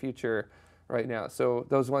books in the future right now? So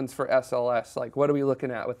those ones for SLS, like what are we looking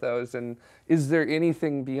at with those? And is there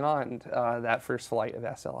anything beyond that first flight of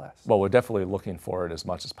SLS? Well, we're definitely looking for it as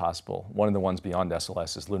much as possible. One of the ones beyond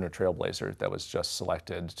SLS is Lunar Trailblazer that was just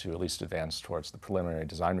selected to at least advance towards the preliminary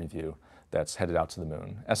design review that's headed out to the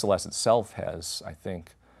moon. SLS itself has, I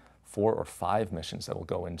think, 4 or 5 missions that will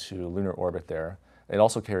go into lunar orbit there. It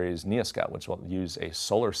also carries NeoScout, which will use a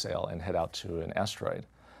solar sail and head out to an asteroid.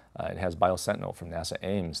 It has BioSentinel from NASA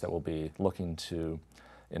Ames that will be looking to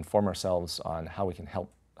inform ourselves on how we can help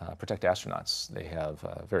protect astronauts. They have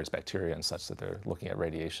various bacteria and such that they're looking at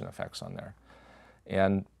radiation effects on there.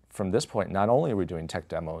 And from this point, not only are we doing tech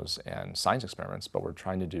demos and science experiments, but we're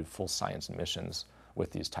trying to do full science missions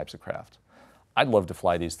with these types of craft. I'd love to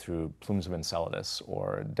fly these through plumes of Enceladus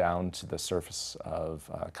or down to the surface of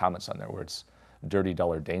comets on there where it's dirty,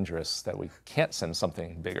 dull, or dangerous that we can't send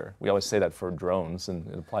something bigger. We always say that for drones, and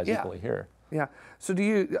it applies equally here. Yeah. So do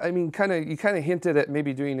you, I mean, you kind of hinted at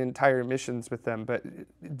maybe doing entire missions with them, but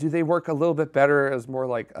do they work a little bit better as more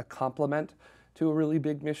like a complement to a really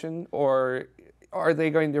big mission? Or are they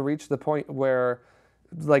going to reach the point where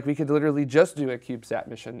like we could literally just do a CubeSat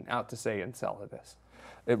mission out to, say, Enceladus?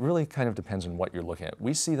 It really kind of depends on what you're looking at.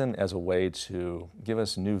 We see them as a way to give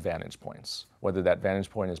us new vantage points, whether that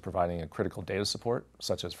vantage point is providing a critical data support,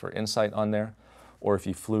 such as for InSight on there, or if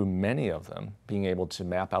you flew many of them, being able to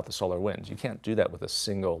map out the solar winds. You can't do that with a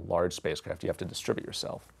single large spacecraft. You have to distribute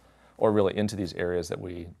yourself, or really into these areas that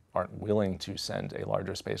we aren't willing to send a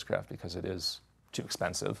larger spacecraft because it is too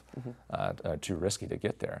expensive, too risky to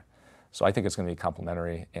get there. So I think it's going to be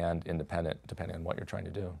complementary and independent depending on what you're trying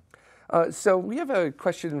to do. So we have a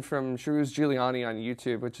question from Sharuz Giuliani on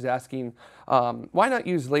YouTube, which is asking, why not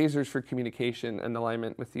use lasers for communication and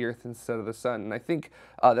alignment with the Earth instead of the sun? And I think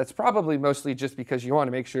that's probably mostly just because you want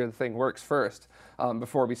to make sure the thing works first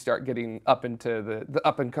before we start getting up into the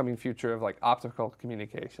up and coming future of like optical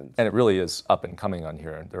communications. And it really is up and coming on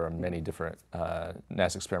here. There are many different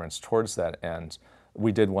NASA experiments towards that, and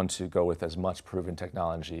we did want to go with as much proven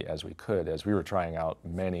technology as we could as we were trying out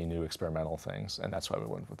many new experimental things, and that's why we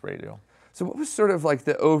went with radio. So what was sort of like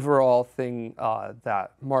the overall thing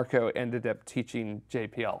that Marco ended up teaching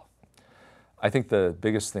JPL? I think the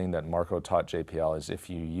biggest thing that Marco taught JPL is if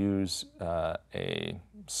you use a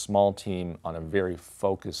small team on a very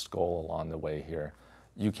focused goal along the way here,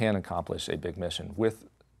 you can accomplish a big mission with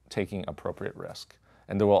taking appropriate risk.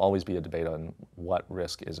 And there will always be a debate on what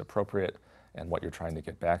risk is appropriate and what you're trying to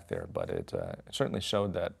get back there, but it certainly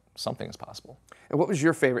showed that something is possible. And what was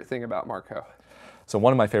your favorite thing about Marco? So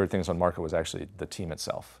one of my favorite things on Marco was actually the team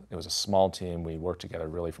itself. It was a small team. We worked together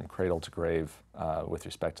really from cradle to grave with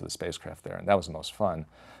respect to the spacecraft there, and that was the most fun.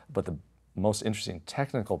 But the most interesting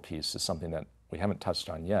technical piece is something that we haven't touched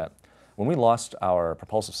on yet. When we lost our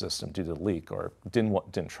propulsive system due to the leak or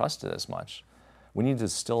didn't trust it as much, we needed to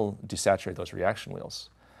still desaturate those reaction wheels.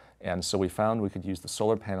 And so we found we could use the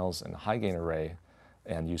solar panels and the high gain array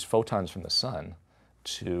and use photons from the sun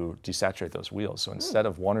to desaturate those wheels. So instead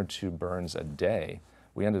of 1 or 2 burns a day,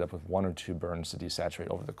 we ended up with 1 or 2 burns to desaturate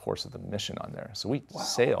over the course of the mission on there. So we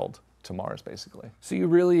sailed to Mars, basically. So you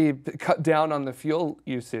really cut down on the fuel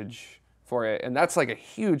usage for it, and that's like a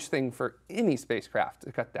huge thing for any spacecraft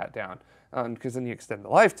to cut that down, because then you extend the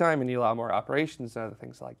lifetime and you allow more operations and other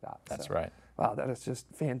things like that. That's right. Wow, that is just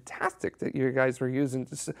fantastic that you guys were using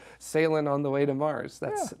sailing on the way to Mars.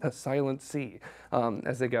 That's a silent sea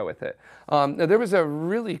as they go with it. Now, there was a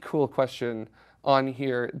really cool question on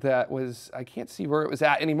here that was, I can't see where it was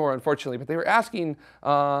at anymore, unfortunately, but they were asking,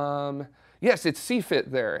 yes, it's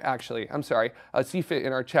CFIT there, actually. I'm sorry. CFIT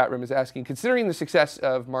in our chat room is asking, considering the success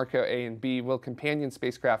of Marco A and B, will companion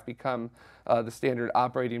spacecraft become the standard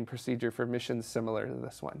operating procedure for missions similar to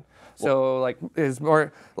this one? So, like,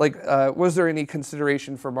 was there any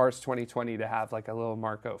consideration for Mars 2020 to have like a little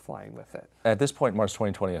Marco flying with it? At this point, Mars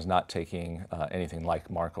 2020 is not taking anything like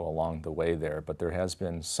Marco along the way there, but there has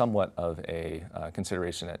been somewhat of a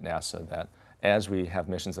consideration at NASA that as we have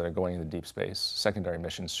missions that are going into deep space, secondary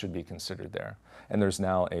missions should be considered there. And there's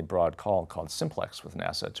now a broad call called Simplex with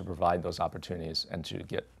NASA to provide those opportunities and to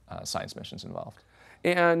get science missions involved.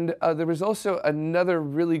 And there was also another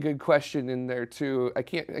really good question in there too. I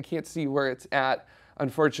can't see where it's at,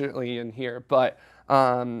 unfortunately, in here, but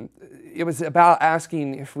it was about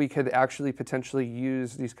asking if we could actually potentially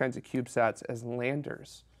use these kinds of CubeSats as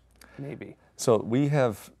landers, maybe. So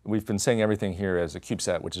we've been saying everything here as a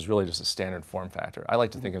CubeSat, which is really just a standard form factor. I like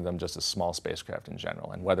to think of them just as small spacecraft in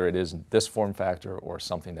general, and whether it is this form factor or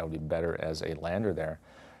something that would be better as a lander there,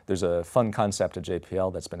 there's a fun concept at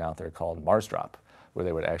JPL that's been out there called Mars Drop, where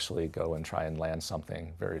they would actually go and try and land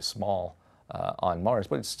something very small on Mars,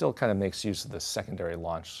 but it still kind of makes use of the secondary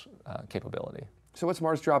launch capability. So what's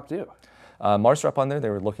Mars Drop do? Mars Drop on there, they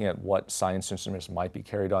were looking at what science instruments might be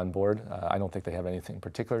carried on board. I don't think they have anything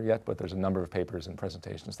particular yet, but there's a number of papers and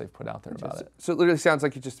presentations they've put out there about it. So it literally sounds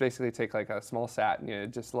like you just basically take like a small sat and you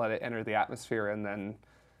just let it enter the atmosphere and then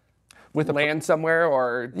land somewhere,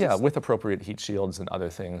 or yeah, with appropriate heat shields and other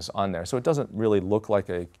things on there. So it doesn't really look like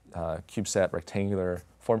a CubeSat rectangular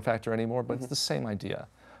form factor anymore, but it's the same idea,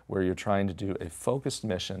 where you're trying to do a focused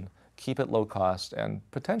mission, keep it low cost, and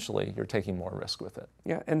potentially you're taking more risk with it.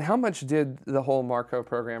 Yeah, and how much did the whole MARCO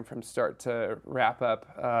program from start to wrap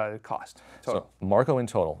up cost total? So MARCO in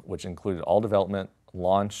total, which included all development,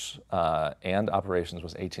 launch, and operations,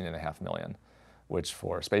 was $18.5 million, which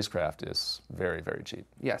for spacecraft is very, very cheap.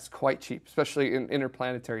 Yes, quite cheap, especially in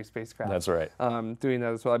interplanetary spacecraft. That's right. Doing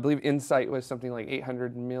that as well. I believe InSight was something like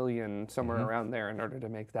 800 million, somewhere around there, in order to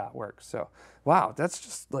make that work. So, wow, that's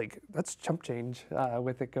just like, that's chump change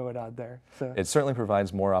with it going on there. So it certainly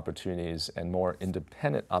provides more opportunities and more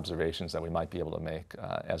independent observations that we might be able to make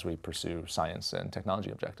as we pursue science and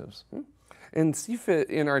technology objectives. And CFIT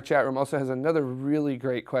in our chat room also has another really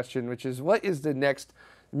great question, which is, what is the next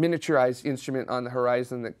miniaturized instrument on the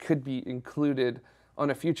horizon that could be included on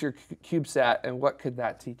a future CubeSat, and what could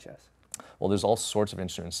that teach us? Well, there's all sorts of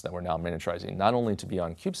instruments that we're now miniaturizing, not only to be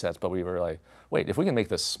on CubeSats, but we were like, wait, if we can make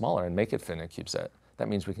this smaller and make it fit in a CubeSat, that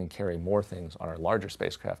means we can carry more things on our larger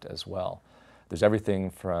spacecraft as well. There's everything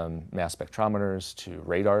from mass spectrometers to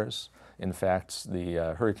radars. In fact,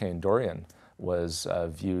 the Hurricane Dorian was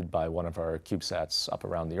viewed by one of our CubeSats up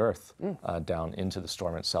around the Earth, down into the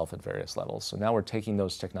storm itself at various levels. So now we're taking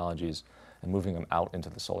those technologies and moving them out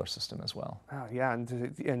into the solar system as well. Oh, yeah,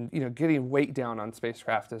 and you know, getting weight down on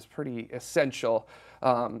spacecraft is pretty essential,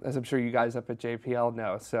 as I'm sure you guys up at JPL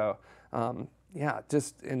know. So, yeah,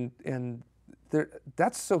 just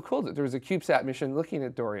that's so cool that there was a CubeSat mission looking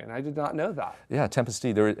at Dorian. I did not know that. Yeah, Tempest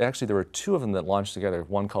D. There were two of them that launched together.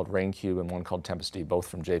 One called RainCube and one called Tempest D, both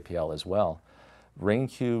from JPL as well.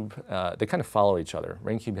 RainCube, they kind of follow each other.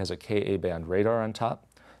 RainCube has a Ka band radar on top.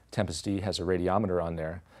 Tempest D has a radiometer on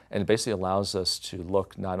there, and it basically allows us to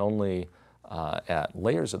look not only at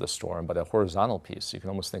layers of the storm, but a horizontal piece. So you can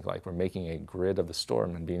almost think like we're making a grid of the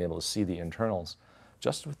storm and being able to see the internals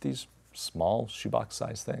just with these small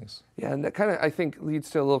shoebox-sized things. Yeah, and that kind of, I think, leads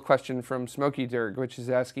to a little question from Smokey Dirk, which is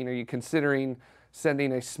asking, are you considering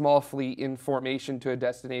sending a small fleet in formation to a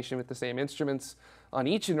destination with the same instruments on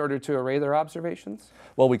each in order to array their observations?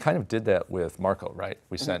 Well, we kind of did that with MARCO, right?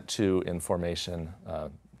 We sent two in formation,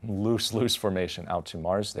 loose formation out to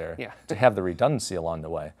Mars there to have the redundancy along the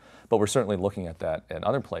way. But we're certainly looking at that in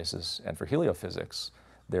other places. And for heliophysics,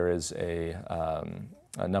 there is a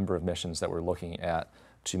number of missions that we're looking at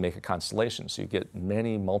to make a constellation. So you get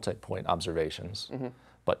many multi-point observations,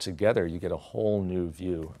 but together you get a whole new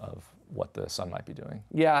view of what the sun might be doing.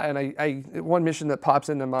 Yeah, and one mission that pops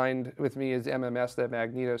into mind with me is MMS, the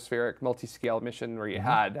magnetospheric multi-scale mission, where you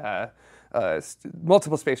had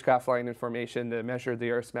multiple spacecraft flying in formation to measure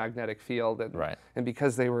the Earth's magnetic field. And, and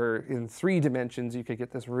because they were in 3 dimensions, you could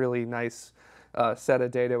get this really nice set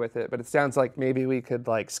of data with it. But it sounds like maybe we could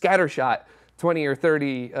like scattershot 20 or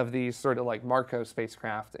 30 of these sort of like MARCO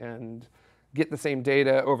spacecraft and get the same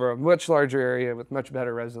data over a much larger area with much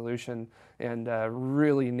better resolution, and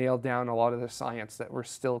really nail down a lot of the science that we're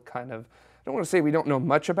still kind of, I don't want to say we don't know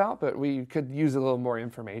much about, but we could use a little more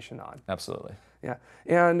information on. Absolutely. Yeah,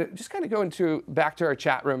 and just kind of going back to our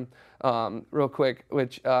chat room real quick,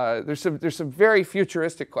 which there's some very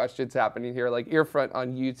futuristic questions happening here. Like Earfront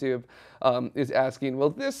on YouTube is asking, will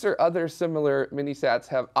this or other similar minisats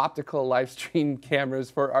have optical live stream cameras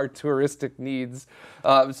for our touristic needs?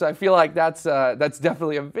 So I feel like that's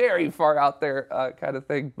definitely a very far out there kind of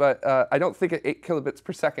thing. But I don't think at 8 kilobits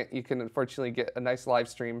per second you can unfortunately get a nice live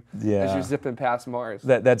stream as you're zipping past Mars.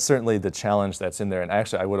 That's certainly the challenge that's in there. And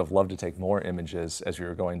actually, I would have loved to take more images as we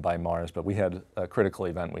were going by Mars, but we had a critical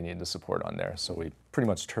event we needed to support on there, so we pretty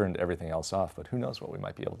much turned everything else off, but who knows what we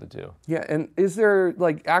might be able to do. Yeah, and is there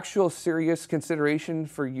like actual serious consideration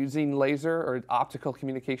for using laser or optical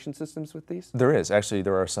communication systems with these? There is. Actually,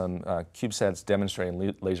 there are some CubeSats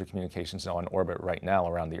demonstrating laser communications now on orbit right now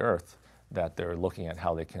around the Earth that they're looking at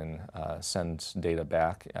how they can send data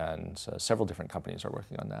back, and several different companies are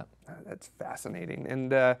working on that. That's fascinating, and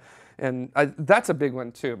that's a big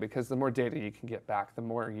one too, because the more data you can get back, the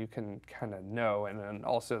more you can kind of know, and then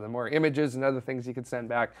also the more images and other things you can send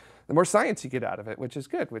back, the more science you get out of it, which is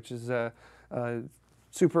good, which is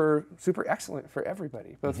super excellent for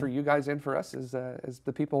everybody, both for you guys and for us as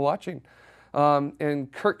the people watching. And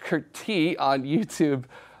Kurt T on YouTube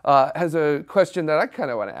has a question that I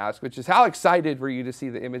kind of want to ask, which is how excited were you to see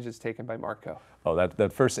the images taken by Marco? Oh,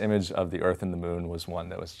 that first image of the Earth and the Moon was one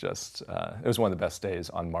that was just, it was one of the best days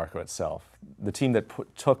on Marco itself. The team that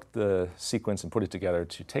took the sequence and put it together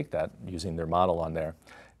to take that using their model on there,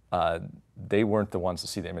 they weren't the ones to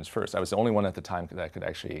see the image first. I was the only one at the time that could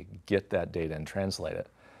actually get that data and translate it.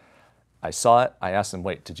 I saw it, I asked them,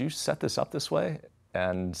 wait, did you set this up this way?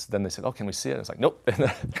 And then they said, oh, can we see it? And it's like, nope.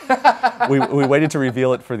 we waited to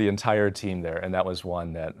reveal it for the entire team there, and that was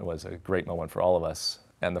one that was a great moment for all of us.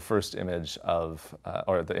 And the first image of,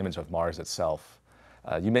 or the image of Mars itself,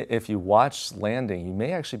 if you watch landing, you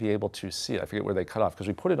may actually be able to see it. I forget where they cut off, because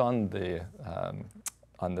we put it on the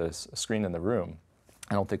screen in the room.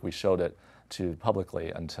 I don't think we showed it to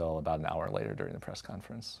publicly until about an hour later during the press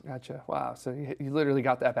conference. Gotcha. Wow. So you literally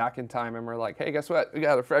got that back in time, and we're like, hey, guess what? We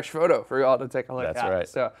got a fresh photo for y'all to take a look at. That's right.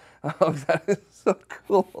 So that is so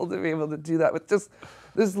cool to be able to do that with just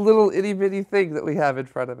this little itty bitty thing that we have in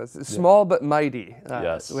front of us. It's small but mighty.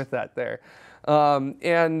 Yes. With that there,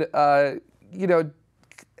 you know,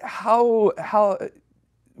 how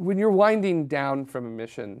when you're winding down from a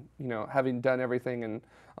mission, you know, having done everything and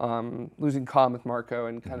losing comm with Marco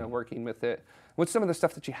and kind of working with it, what's some of the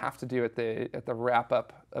stuff that you have to do at the wrap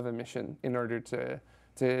up of a mission in order to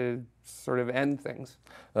sort of end things?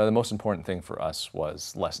 The most important thing for us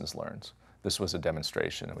was lessons learned. This was a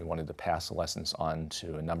demonstration, and we wanted to pass the lessons on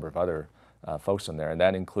to a number of other folks in there, and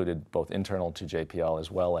that included both internal to JPL as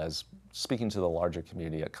well as speaking to the larger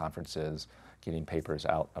community at conferences, getting papers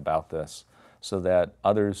out about this, so that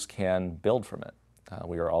others can build from it.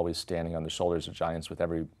 We are always standing on the shoulders of giants with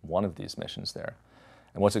every one of these missions there.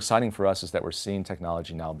 And what's exciting for us is that we're seeing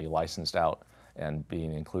technology now be licensed out and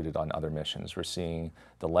being included on other missions. We're seeing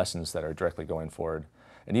the lessons that are directly going forward.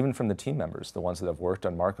 And even from the team members, the ones that have worked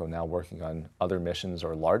on Marco now working on other missions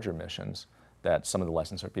or larger missions, that some of the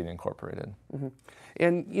lessons are being incorporated. Mm-hmm.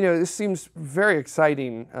 And you know, this seems very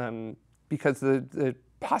exciting because the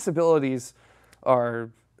possibilities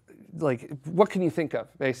are, like, what can you think of,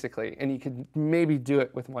 basically? And you could maybe do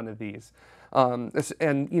it with one of these.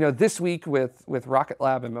 And you know, this week with Rocket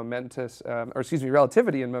Lab and Momentous, or excuse me,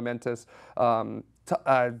 Relativity and Momentous, talking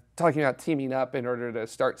about teaming up in order to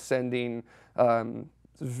start sending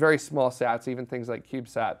very small sats, even things like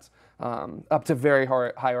CubeSats, up to very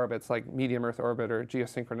high orbits like medium Earth orbit or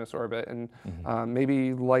geosynchronous orbit, and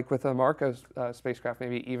maybe like with a Marco spacecraft,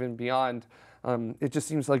 maybe even beyond. It just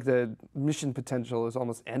seems like the mission potential is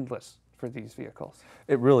almost endless for these vehicles.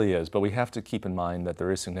 It really is, but we have to keep in mind that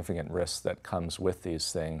there is significant risk that comes with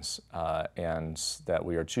these things, and that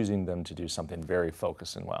we are choosing them to do something very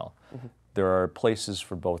focused and well. There are places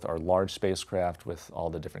for both our large spacecraft with all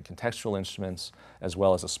the different contextual instruments, as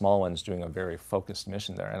well as the small ones doing a very focused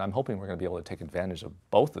mission there. And I'm hoping we're going to be able to take advantage of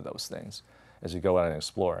both of those things as we go out and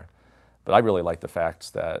explore. But I really like the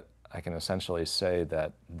fact that I can essentially say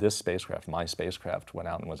that this spacecraft, my spacecraft, went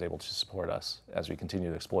out and was able to support us as we continue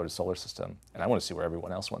to explore the solar system. And I want to see where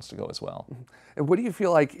everyone else wants to go as well. And what do you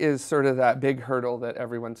feel like is sort of that big hurdle that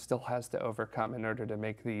everyone still has to overcome in order to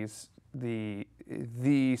make these the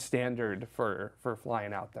standard for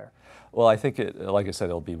flying out there? Well, I think, like I said,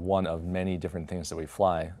 it'll be one of many different things that we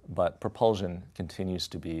fly, but propulsion continues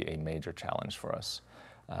to be a major challenge for us.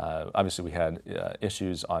 Obviously, we had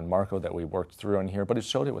issues on Marco that we worked through on here, but it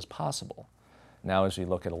showed it was possible. Now, as we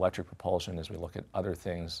look at electric propulsion, as we look at other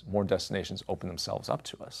things, more destinations open themselves up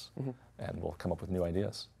to us, and we'll come up with new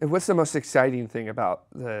ideas. And what's the most exciting thing about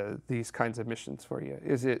these kinds of missions for you?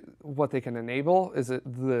 Is it what they can enable? Is it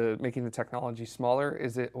making the technology smaller?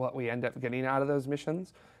 Is it what we end up getting out of those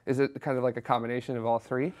missions? Is it kind of like a combination of all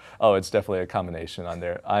three? Oh, it's definitely a combination on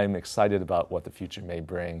there. I'm excited about what the future may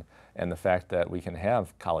bring, and the fact that we can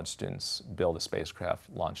have college students build a spacecraft,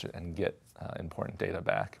 launch it, and get important data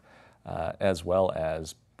back. As well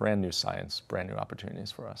as brand new science, brand new opportunities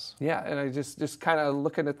for us. Yeah, and I just kind of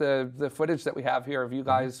looking at the footage that we have here of you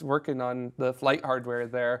guys working on the flight hardware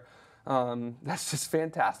there. That's just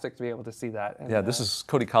fantastic to be able to see that. And, yeah, this is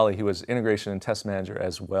Cody Colley. He was integration and test manager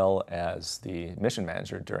as well as the mission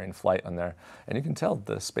manager during flight on there. And you can tell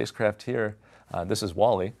the spacecraft here, this is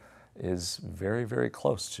Wally, is very, very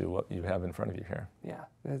close to what you have in front of you here. Yeah,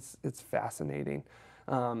 it's fascinating.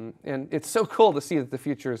 And it's so cool to see that the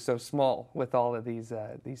future is so small with all of these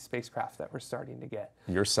spacecraft that we're starting to get.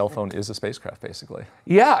 Your cell phone is a spacecraft, basically.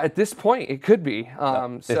 Yeah, at this point, it could be.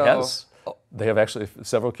 It has. They have actually,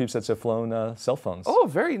 several CubeSats have flown cell phones. Oh,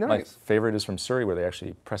 very nice. My favorite is from Surrey, where they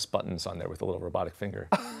actually press buttons on there with a little robotic finger.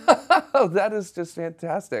 Oh, that is just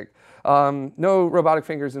fantastic. No robotic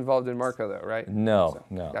fingers involved in Marco, though, right? No,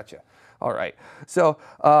 no. Gotcha. All right. So,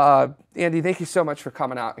 Andy, thank you so much for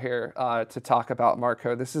coming out here to talk about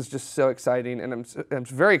Marco. This is just so exciting, and I'm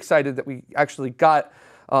very excited that we actually got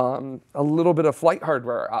a little bit of flight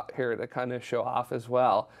hardware out here to kind of show off as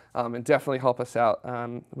well, and definitely help us out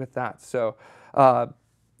with that. So,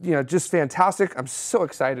 you know, just fantastic. I'm so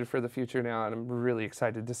excited for the future now, and I'm really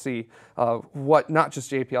excited to see what not just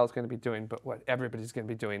JPL is going to be doing, but what everybody's going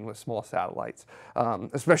to be doing with small satellites,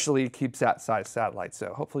 especially CubeSat-sized satellites.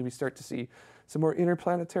 So hopefully we start to see some more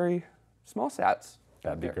interplanetary small sats.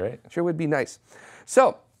 That'd be great. Sure would be nice.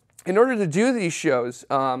 So in order to do these shows,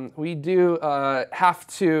 we do have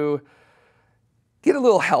to get a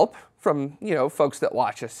little help from, you know, folks that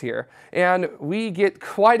watch us here. And we get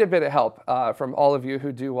quite a bit of help from all of you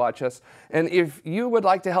who do watch us. And if you would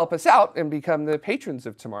like to help us out and become the patrons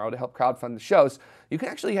of Tomorrow to help crowdfund the shows, you can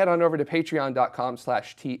actually head on over to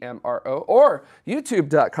patreon.com/TMRO or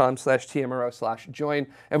youtube.com/TMRO/join.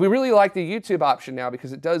 And we really like the YouTube option now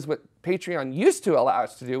because it does what Patreon used to allow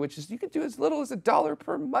us to do, which is you can do as little as $1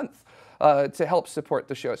 per month to help support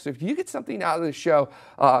the show. So if you get something out of the show,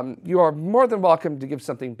 you are more than welcome to give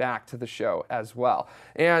something back to the show as well.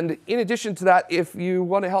 And in addition to that, if you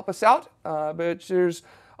want to help us out, but there's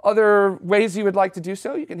other ways you would like to do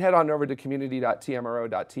so, you can head on over to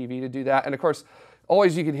community.tmro.tv to do that. And of course,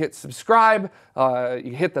 always you can hit subscribe,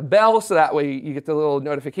 you hit the bell so that way you get the little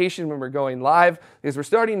notification when we're going live, because we're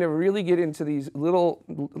starting to really get into these little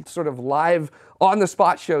sort of live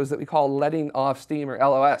on-the-spot shows that we call letting off steam, or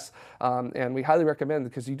LOS. And we highly recommend,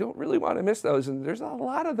 because you don't really want to miss those, and there's a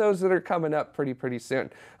lot of those that are coming up pretty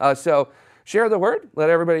soon. So share the word, let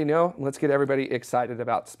everybody know, and let's get everybody excited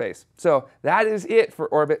about space. So that is it for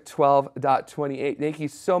Orbit 12.28. Thank you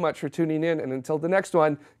so much for tuning in, and until the next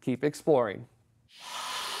one, keep exploring.